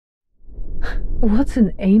What's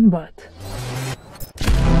an aimbot?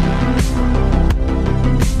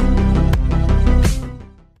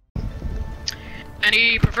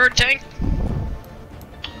 Any preferred tank?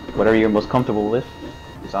 Whatever you're most comfortable with.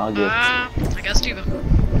 It's all good. I guess Diva.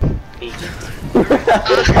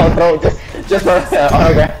 Oh no, just for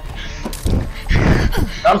autograph.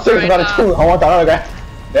 I'm serious about it too. I want the autograph.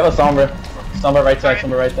 They have a Sombra. Sombra right side,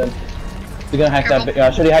 Sombra right side. You're gonna hack that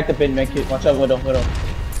bit. Should he hack the bit and make it? Watch out, Widow.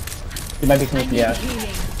 He might be coming from the ash.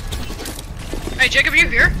 Hey, Jacob, you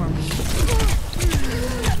here?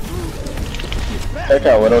 Check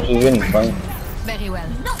out Widow, she's getting funny. Very well.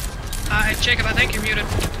 Jacob, I think you're muted.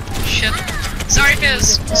 Shit. Sorry,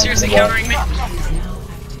 Fizz. Seriously countering me.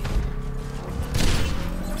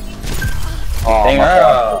 Oh, dang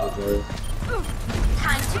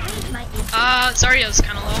Zarya's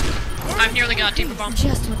kinda low. I've nearly got Deeper Bomb.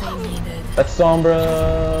 Just what I needed. That's Sombra.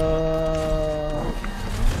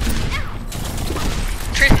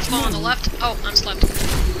 Trace is low on the left. Oh, I'm slept.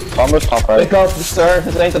 Sombra's top right. Wake up, sir.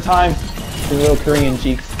 This ain't the time. His little Korean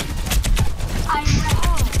cheeks.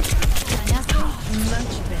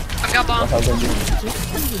 I've got bomb.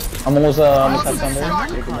 I'm almost at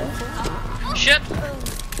Sombra. Shit.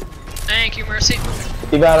 Thank you, Mercy.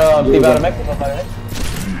 He got a mech with right?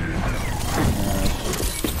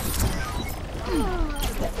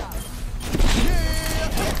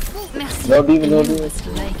 No D.Va, no D.Va.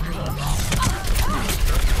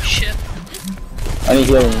 Shit. I need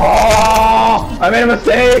healing. Oh! I made a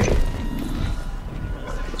mistake!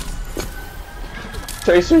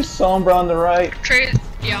 Tracer Sombra on the right.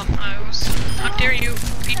 Yeah, I was. How dare you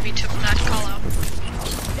beat me to that call out?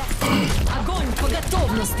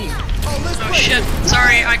 Oh shit.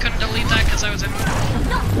 Sorry, I couldn't delete that because I was in.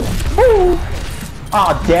 Woo!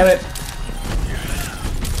 Aw, damn it.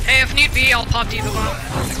 Hey, if need be, I'll pop D.Va bomb.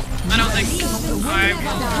 I don't think I will.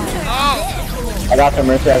 Oh! I got the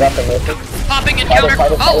Mercy, Popping in counter.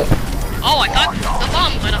 Oh! Oh, I thought the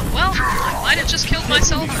bomb went up. Well, I might have just killed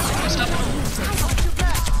myself.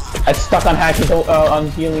 I stuck on hacking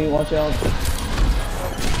on healing, watch out.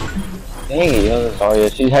 Dang it, Zarya.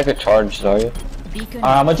 She had to charge, Zarya.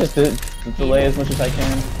 I'm gonna just delay as much as I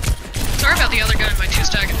can. Sorry about the other guy in my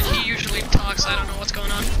 2-stack. He usually talks, I don't know what's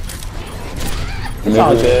going on. It's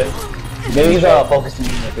all good. Maybe he's focusing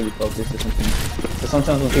on like really focused or something. But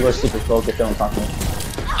sometimes when people are super focused, they don't talk much.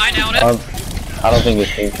 I doubt it. I don't think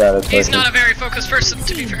it's think that. He's not a very focused person,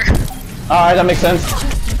 to be fair. Alright, that makes sense.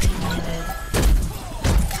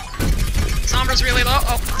 Sombra's really low.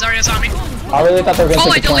 Oh, Zarya's on me. I really thought they were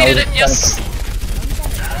gonna I deleted it, yes.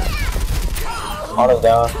 Auto's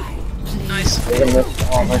down. Nice. For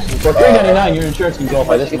 $3.99, your insurance can go up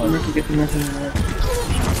by this month.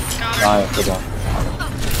 Got her. Good one.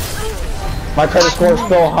 My credit score is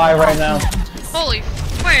so high right now. Holy,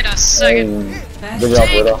 wait a second. Good job,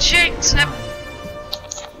 Widow.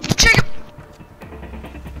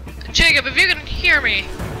 Jacob, if you can hear me,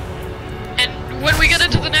 and when we get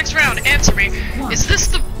into the next round, answer me. Is this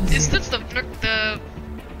the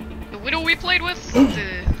Widow we played with?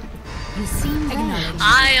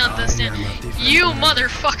 I understand. You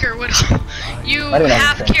motherfucker, Widow. You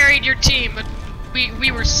half carried your team, but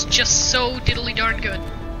we were just so diddly darn good.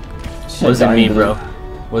 Wasn't me, bro.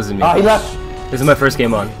 Wasn't me. Ah, he left. This is my first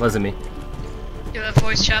game on. Wasn't me. Yeah, that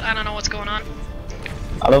voice chat. I don't know what's going on.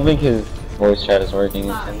 I don't think his voice chat is working.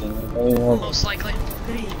 Most likely.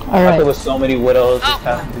 Alright. There was so many Widows this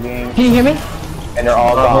past the game. Can you hear me? And they're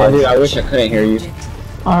all gone. Dude, I wish I couldn't hear you.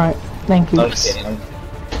 Alright, thank you. I'm just kidding.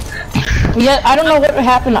 Yeah, I don't know what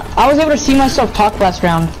happened. I was able to see myself talk last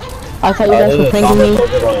round. I thought you guys were pranking me.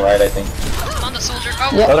 Right, I think. On the soldier.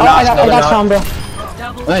 Oh, yeah, I got Sombra.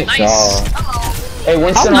 Nice. Hey,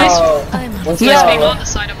 Winston. Winston being on the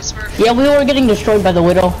side of a Smurf. Yeah, we were getting destroyed by the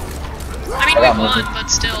Widow. I mean, we won, but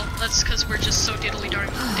still, that's because we're just so diddly do.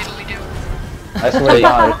 I swear to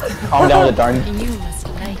God. Calm down with the darn.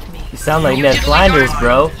 You sound like Ned Flanders,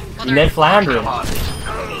 bro. You Ned Flanders.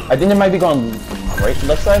 I think they might be going right,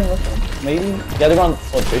 left side, maybe? Yeah, they're going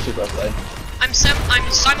Tracy's left side. I'm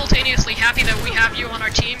simultaneously happy that we have you on our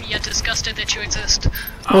team, yet disgusted that you exist.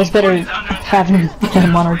 It was better having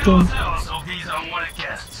him on our team.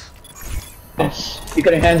 You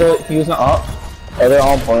couldn't handle it, he was not up. Oh, they're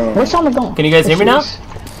all playing. Where's Sombra going? Can you guys hear me now?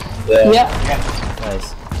 Yeah.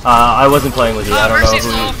 Nice. I wasn't playing with you. I don't know Mercy's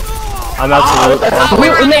who. low. I'm absolutely. We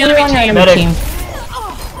were on the enemy team.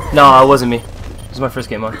 Medic. No, it wasn't me. This was my first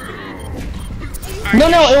game on. No,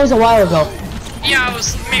 it was a while ago. Yeah, it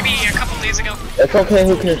was maybe a couple days ago. It's okay,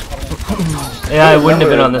 who cares? Yeah, I wouldn't have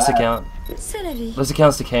been on this account. This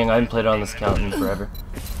account's the king. I haven't played on this account in forever.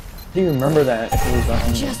 Do you remember that? If it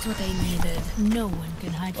was Just what they needed. No one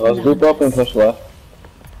can hide from let's that. group up and push left.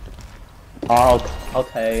 Oh,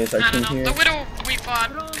 okay. Is our I team don't know. here? The widow we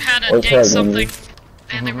fought had Or a try dank to something,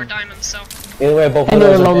 and they were diamonds. So Either way, both And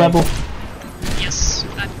they're widows are low dank. level. yes,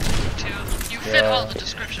 that too. You fit all the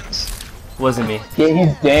descriptions. Wasn't me. Yeah,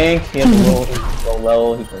 he's dank. He has a low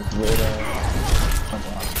level. He plays widow.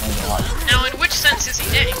 Now, in which sense is he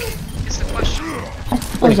dank? Is the question.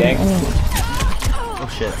 Pretty dank. Oh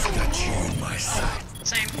shit.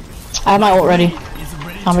 Same. I have my ult ready.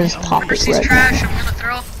 I'm gonna just pop it Mercy's right trash. I'm gonna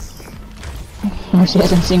throw. now. Mercy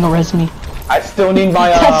hasn't single res me. I still need my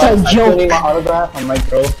That's a I still joke. need my autograph on my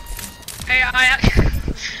pro. Hey, I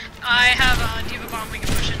have a Diva Bomb. We can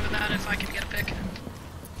push in with that if I can get a pick.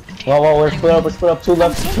 Whoa, we're split up, two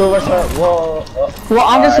left, two of us are, whoa. Well,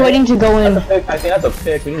 I'm just waiting to go in. That's a pick. I think that's a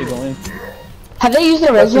pick, we need to go in. Have they used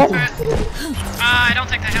their res yet? I don't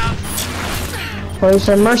think they have. Or is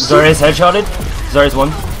there Mercy? Zarya's headshotted. Zarya's one.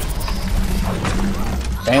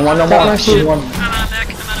 Ain't one no That more. Mercy. One. I'm out of mech.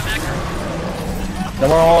 I'm out of mech. No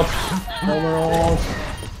more ult. No more ult.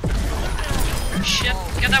 Shit.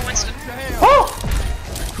 Get that Winston.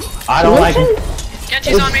 I don't like him.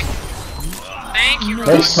 Genji's on me. Thank you,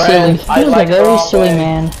 Very Rogue. Silly. I He was like a very wrong silly way.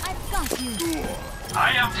 man.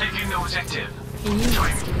 I am taking the objective. You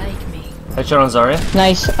must like me. Headshot on Zarya.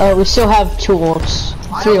 Nice. We still have 2 ults.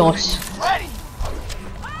 3 ults.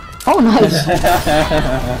 Oh, nice.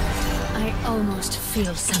 I almost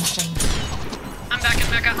feel something. I'm back in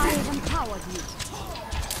mecha.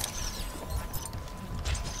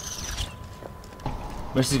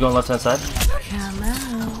 Mercy's going left hand side. Come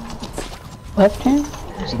out. Left hand?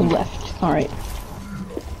 To the left. Alright.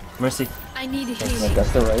 Mercy. I need a healing.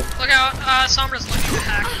 That's the right. Look out. Sombra's looking to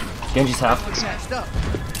hack. Genji's half.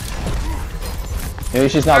 Maybe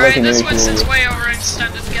she's not Alright, looking this maybe Winston's she's way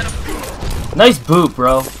overextended. Get him. Nice boot,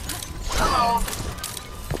 bro.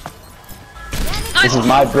 This is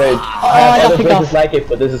my bridge. I got Other picked bridges off. like it,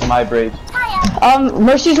 but this is my bridge.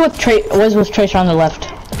 Mercy's with was with Tracer on the left.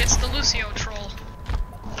 It's the Lucio troll.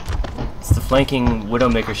 It's the flanking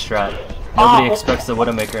Widowmaker strat. Nobody expects the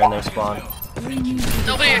Widowmaker in their spawn.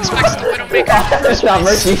 Nobody expects the Widowmaker. That's not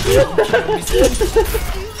Mercy.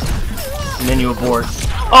 And then you abort.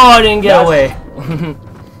 Oh, I didn't get away.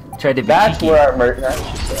 Tried to be That's cheeky. where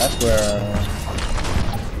that's where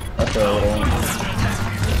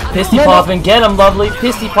Pisty poppin', get him, lovely.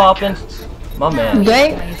 Pisty poppin'. My man.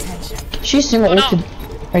 They, she's single ulted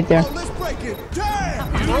right there.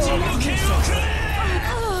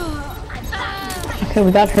 Okay,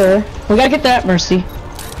 we got her. We gotta get that Mercy.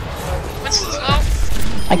 Winston's low.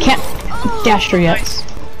 I can't dash her yet. Nice.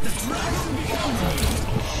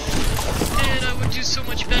 And I would do so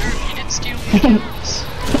much better if you didn't steal kills.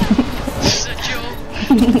 Is that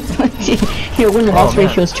Joe? Your win-loss man.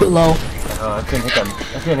 ratio is too low. Oh, I couldn't hit that.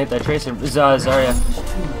 I couldn't hit that Tracer. Zarya.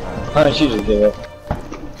 How she just give up?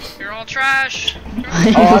 You're all trash.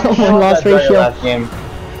 Win-loss ratio. Last game.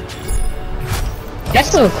 That's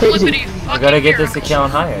still crazy. Flippity I fucking gotta get this miracle.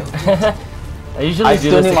 account higher. I usually I do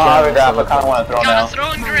still this need my account. autograph. I kind of want to throw now. Gotta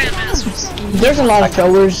throw in Grandmasters. There's a lot of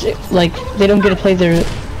throwers, like, they don't get to play their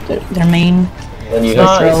main. Then you It's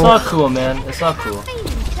not, throw. it's not cool, man. It's not cool.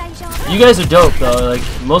 You guys are dope, though. Like,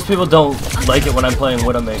 most people don't like it when I'm playing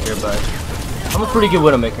Widowmaker, but I'm a pretty good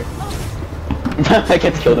Widowmaker. I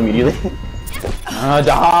get killed immediately.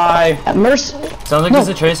 Die. At Mercy. Sounds like No. there's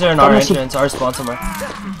a Tracer in our Mercy. entrance, our spawn somewhere.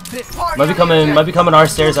 Might be coming our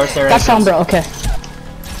stairs, That's entrance. Sombra, okay.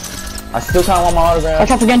 I still kind of want my autograph.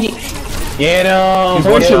 Watch out for Genji. Get him.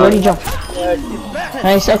 Where'd Get he him. jump?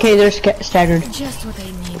 Nice, okay, they're staggered. Just what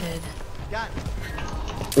they needed.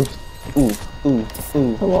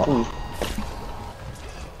 Whoa.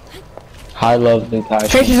 High love the Kai.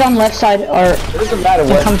 Tracer's on left side, or It doesn't matter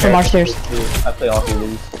they're what. coming from our stairs. I play all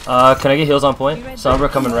three. Can I get heals on point? Sombra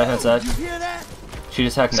coming right hand side. She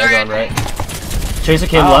just hacked Mega on right. Tracer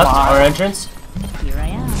came Oh left, my. our entrance. Here I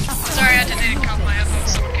am. Sorry, I had to take off my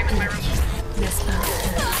headphones. Someone came in my room.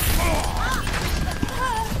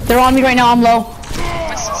 They're on me right now, I'm low.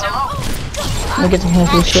 Winston's down. Let me get some heals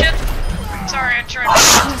for Oh this shit. shit. Sorry, I tried to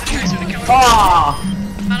get the Tracer to kill him. Ah!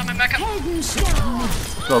 Out of my mecha.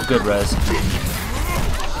 Oh, good res.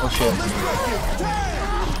 Oh shit.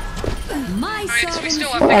 Alright, so we still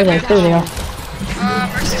have Where are they? mecha. There they are.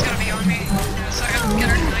 Mercy's gonna be on me. Yeah, so I gotta get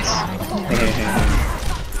her.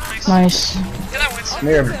 Nice. Nice. Get that Winston.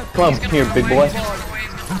 Here, come here, big boy.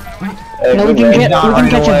 Hey, No, we good can man.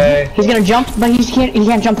 catch Away. him. He's gonna jump, but he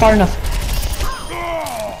can't jump far enough.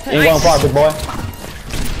 Ain't going far, big boy.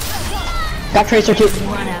 Got Tracer too.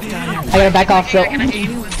 One after another. I gotta back off though. I can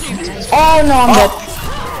aim with Jankz. Oh no, I'm dead.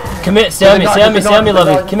 Commit, stay on me,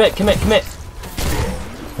 Lovey. Commit.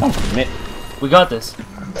 Don't commit. We got this.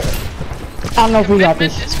 I don't know if we got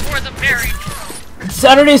this. It's for the married.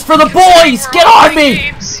 Saturdays for the boys! Get on me!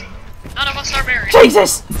 Games. None of us are married.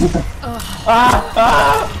 Jesus!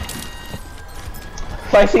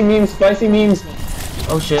 Spicy memes.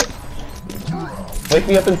 Oh shit. Wake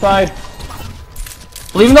me up inside.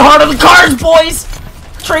 Believe in the heart of the cards, boys!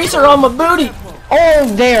 Tracer on my booty! Oh,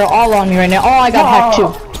 they're all on me right now. Oh, I got hacked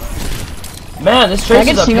too. Man, this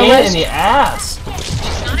Tracer's a pain in the ass.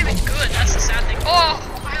 She's not even good, that's the sad thing. Oh!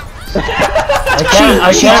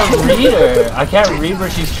 I can't read her. I can't read where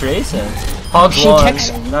she's tracing. Hog one.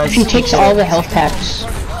 Nice. She takes all the health packs,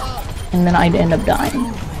 and then I'd end up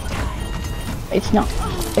dying. It's not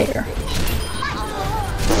fair.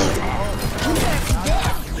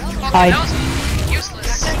 That was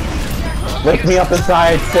useless. Wake me up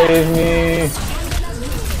inside. Save me.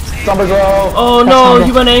 Summer girl. Oh no,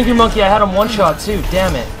 he went angry monkey. I had him one shot too.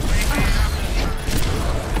 Damn it.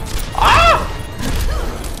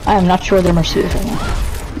 I am not sure they're Mercedes right now.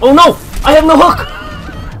 Oh no! I have no hook!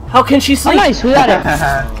 How can she sleep? Oh, nice, we got it.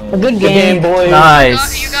 A good game. boys.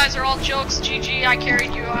 Nice. You guys are all jokes. GG, I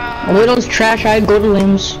carried you. Little's trash, I had gold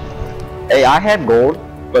limbs. Hey, I had gold,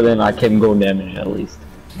 but then I kept gold damage at least.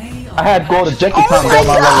 I had gold to Jankz. Oh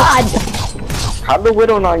my god! How'd the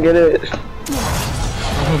Widow not get it?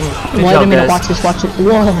 Wait a minute, watch this.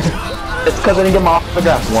 Whoa. It's because I didn't get my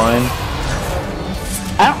autograph one.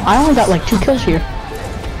 I only got like 2 kills here.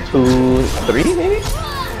 2, 3 maybe?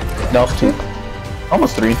 No, 2.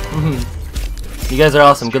 Almost 3. You guys are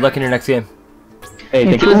awesome. Good luck in your next game. Hey,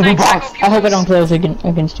 thank you. I hope I don't play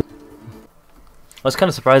against you. I was kind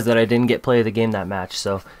of surprised that I didn't get play of the game that match,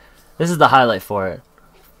 so this is the highlight for it.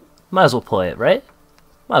 Might as well play it, right?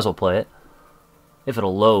 Might as well play it. If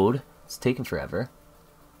it'll load. It's taking forever.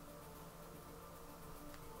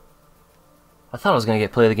 I thought I was going to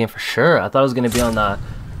get play of the game for sure. I thought I was going to be on the...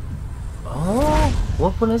 Oh,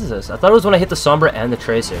 what one is this? I thought it was when I hit the Sombra and the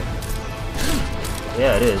Tracer.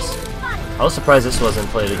 Yeah, it is. I was surprised this wasn't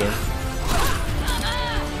play of the game.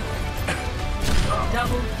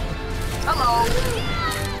 Hello.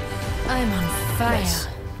 I'm on fire. Nice.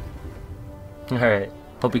 Alright.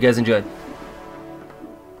 Hope you guys enjoyed.